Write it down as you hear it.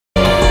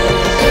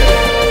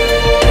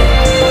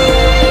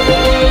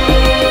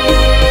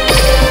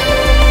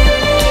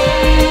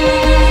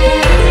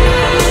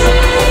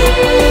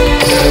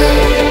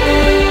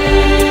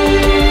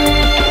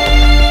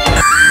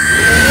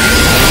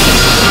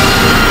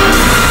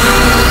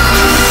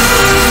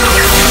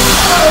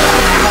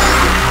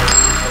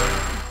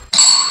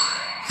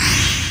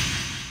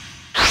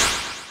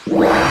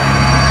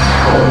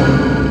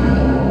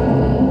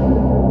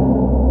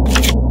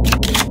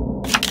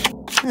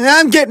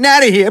getting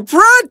out of here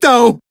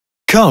pronto!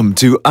 Come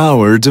to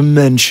our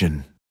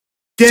dimension.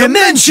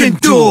 Dimension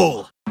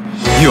Duel!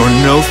 You're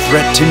no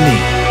threat to me.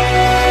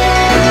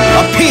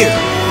 Appear!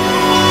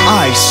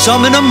 I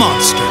summon a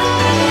monster.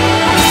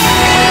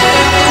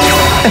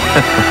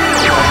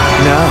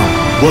 Now,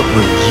 what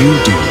will you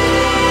do?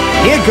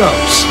 Here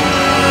goes.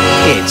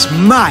 It's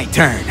my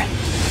turn.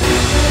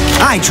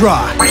 I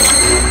draw.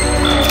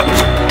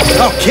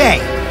 Okay.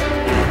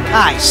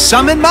 I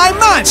summon my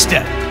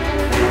monster.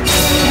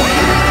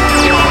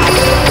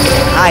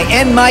 I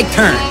end my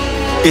turn.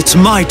 It's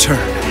my turn.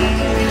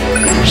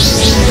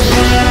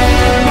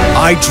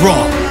 I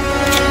draw.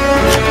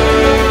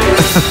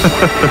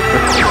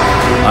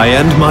 I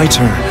end my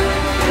turn.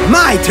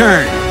 My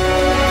turn.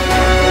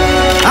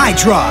 I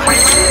draw.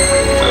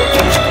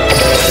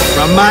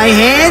 From my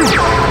hand,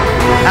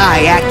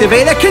 I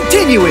activate a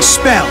continuous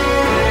spell.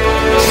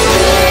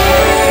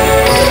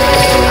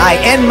 I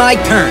end my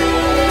turn.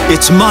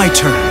 It's my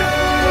turn.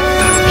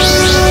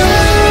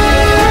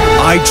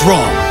 I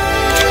draw.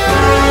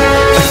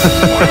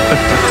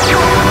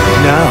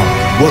 Now,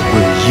 what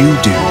will you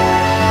do?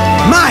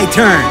 My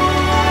turn.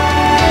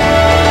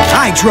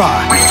 I draw.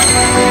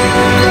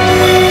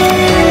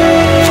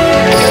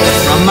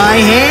 From my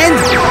hand,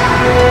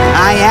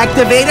 I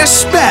activate a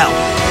spell.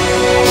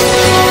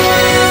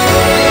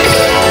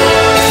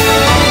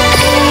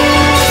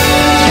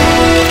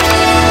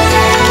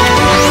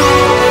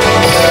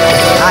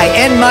 I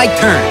end my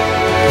turn.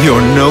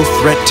 You're no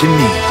threat to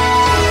me.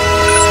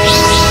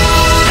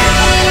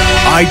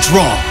 I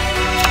draw.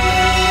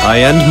 I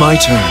end my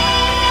turn.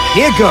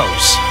 Here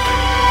goes.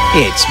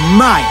 It's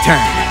my turn.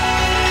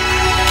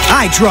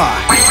 I draw.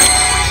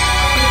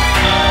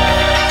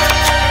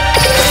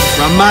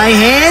 From my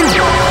hand,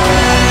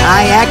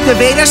 I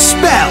activate a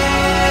spell.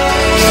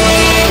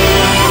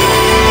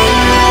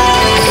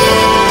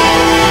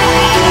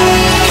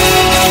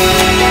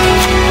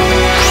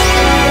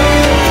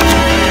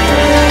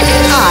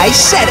 I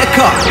set a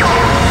card.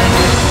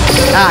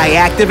 I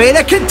activate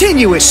a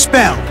continuous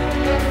spell.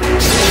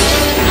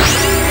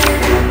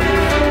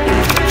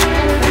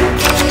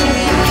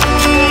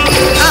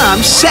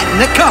 I'm setting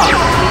the card.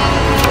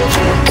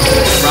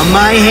 From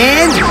my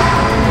hand,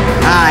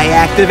 I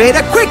activate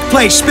a quick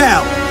play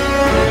spell.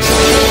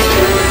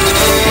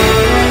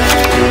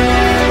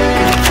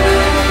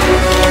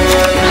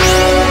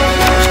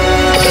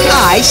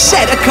 I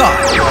set a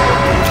card.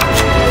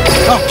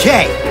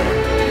 Okay.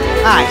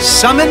 I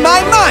summon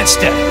my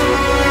monster.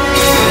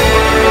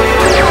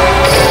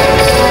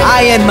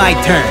 I end my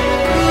turn.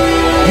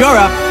 You're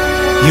up.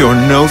 You're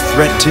no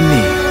threat to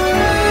me.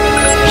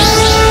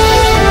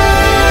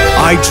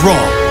 I draw.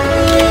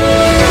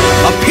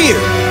 Appear.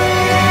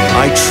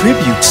 I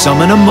tribute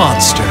summon a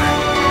monster.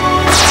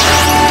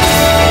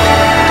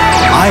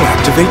 I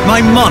activate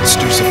my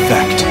monster's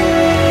effect.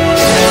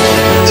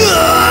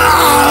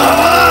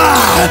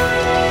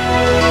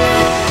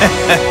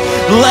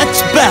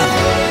 Let's battle.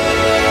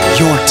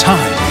 Your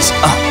time is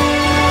up.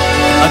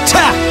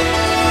 Attack!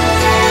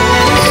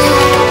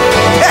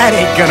 That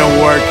ain't gonna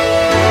work.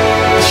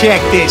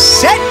 Check this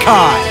set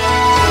card.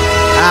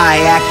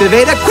 I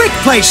activate a quick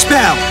play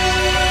spell.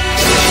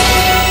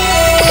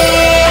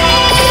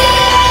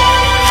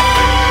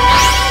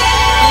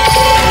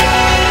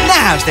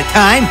 Now's the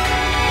time.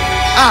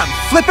 I'm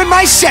flipping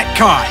my set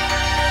card.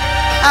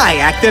 I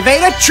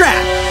activate a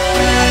trap.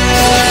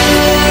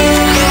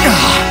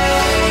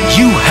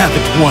 You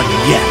haven't won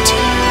yet.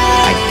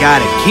 I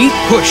gotta keep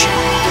pushing.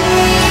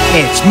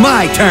 It's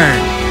my turn.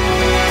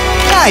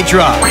 I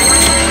draw.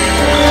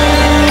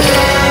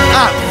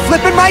 I'm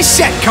flipping my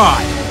set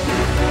card.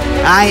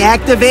 I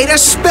activate a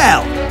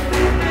spell.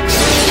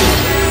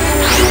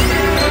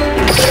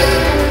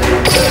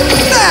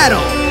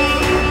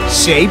 Battle!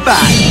 Say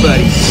bye,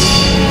 buddy.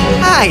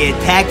 I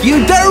attack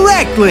you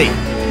directly.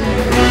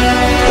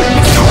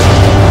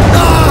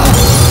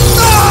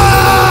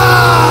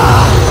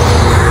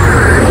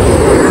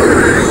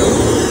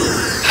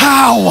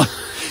 How?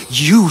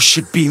 You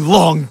should be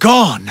long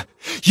gone.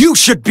 You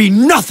should be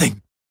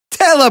nothing.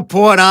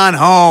 Teleport on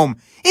home.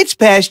 It's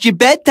past your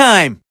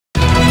bedtime.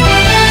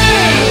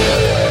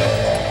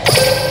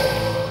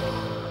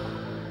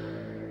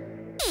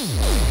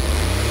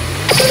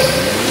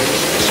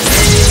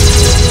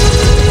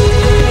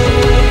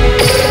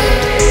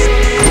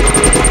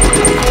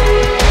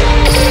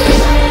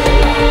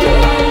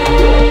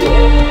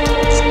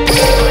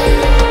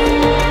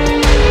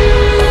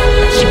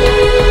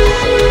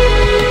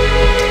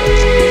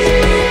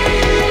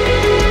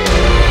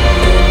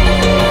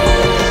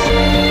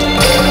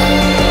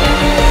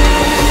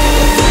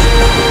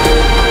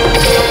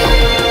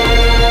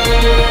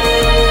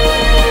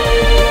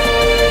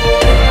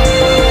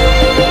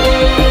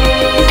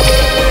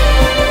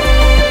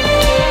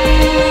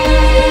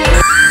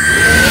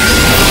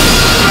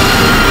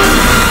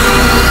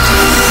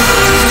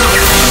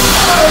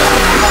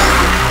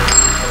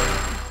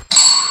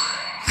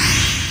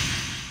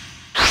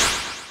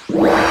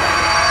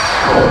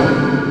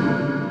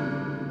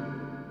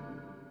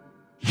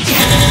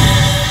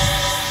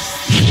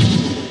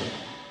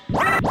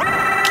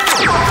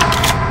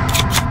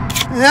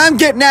 I'm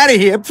getting out of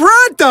here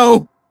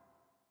pronto!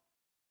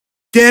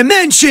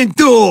 Dimension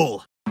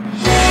Duel!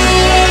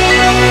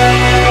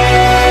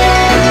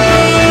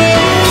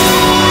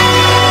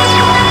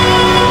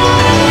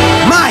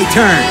 My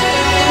turn!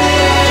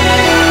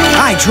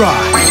 I draw.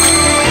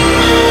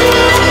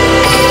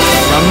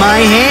 From my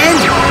hand,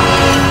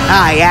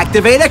 I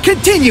activate a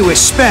continuous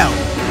spell.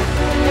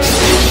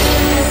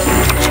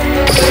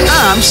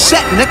 I'm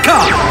setting the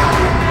card.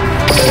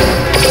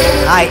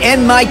 I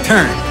end my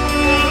turn.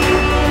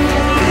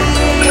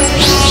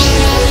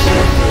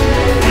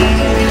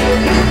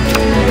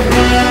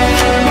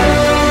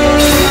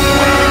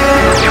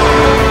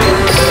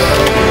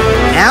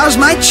 Now's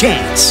my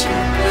chance.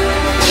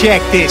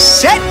 Check this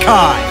set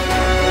card.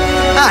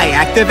 I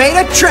activate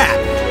a trap.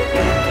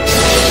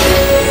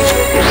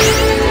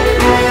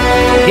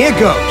 Here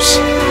goes.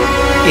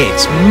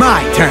 It's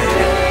my turn.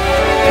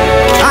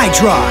 I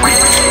draw.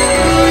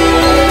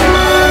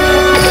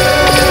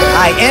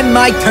 I end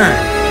my turn.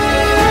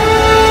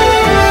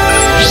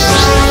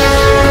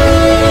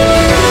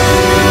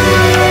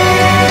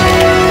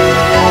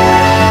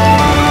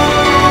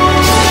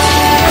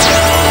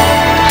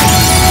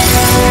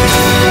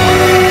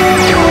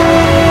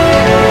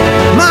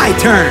 My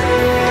turn.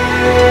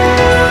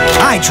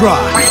 I draw.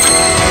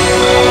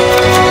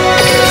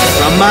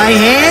 From my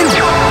hand,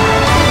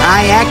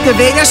 I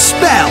activate a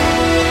spell.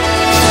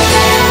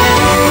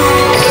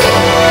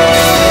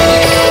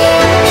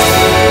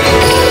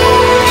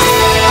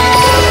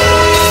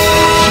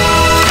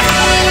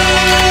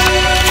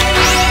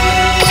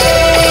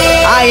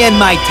 I end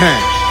my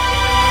turn.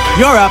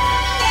 You're up.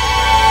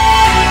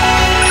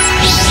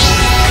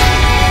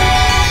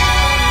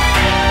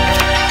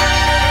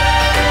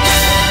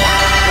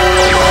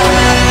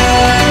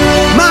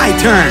 My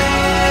turn.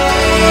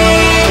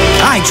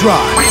 I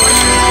draw.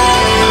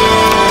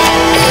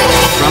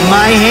 From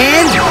my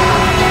hand,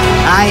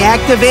 I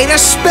activate a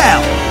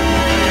spell.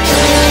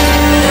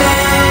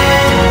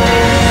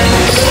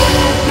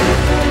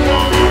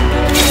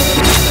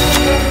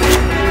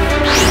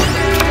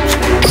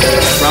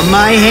 From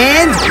my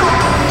hand,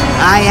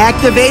 I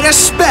activate a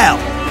spell.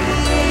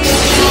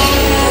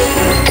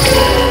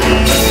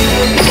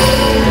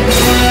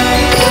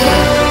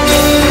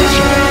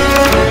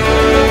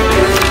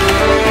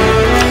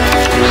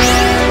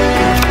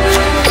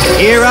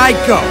 Here I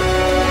go.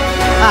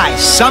 I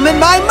summon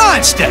my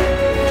monster.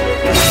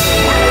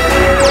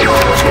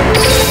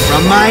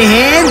 From my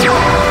hand,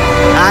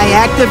 I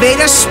activate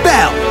a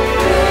spell.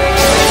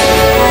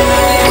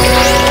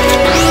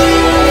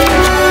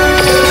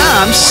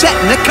 I'm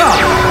setting the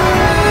card.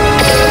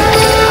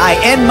 I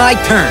end my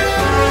turn.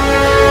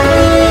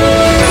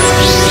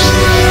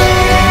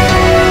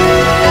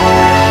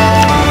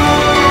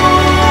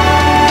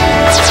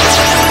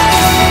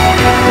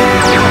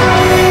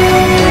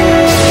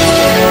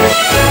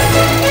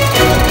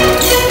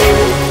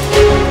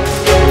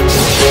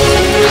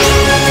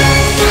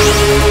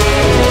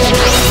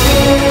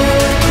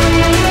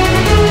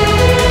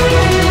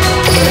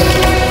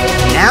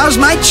 Now's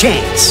my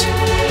chance.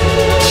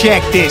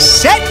 Check this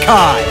set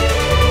card.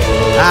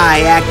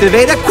 I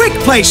activate a quick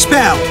play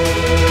spell.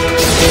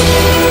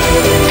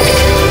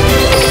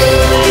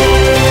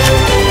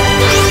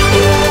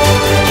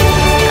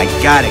 I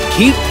gotta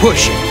keep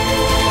pushing.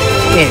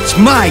 It's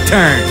my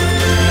turn.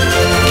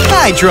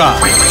 I draw.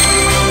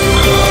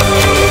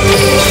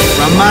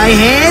 From my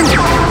hand,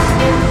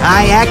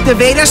 I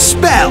activate a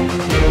spell.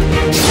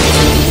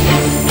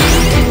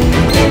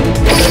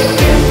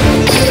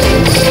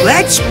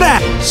 Let's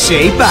back.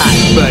 Say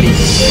bye, buddy.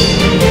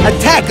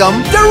 Attack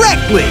them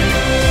directly.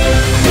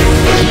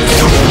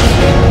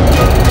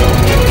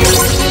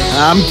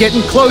 I'm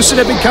getting closer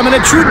to becoming a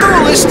true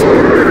duelist,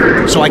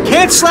 so I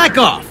can't slack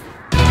off.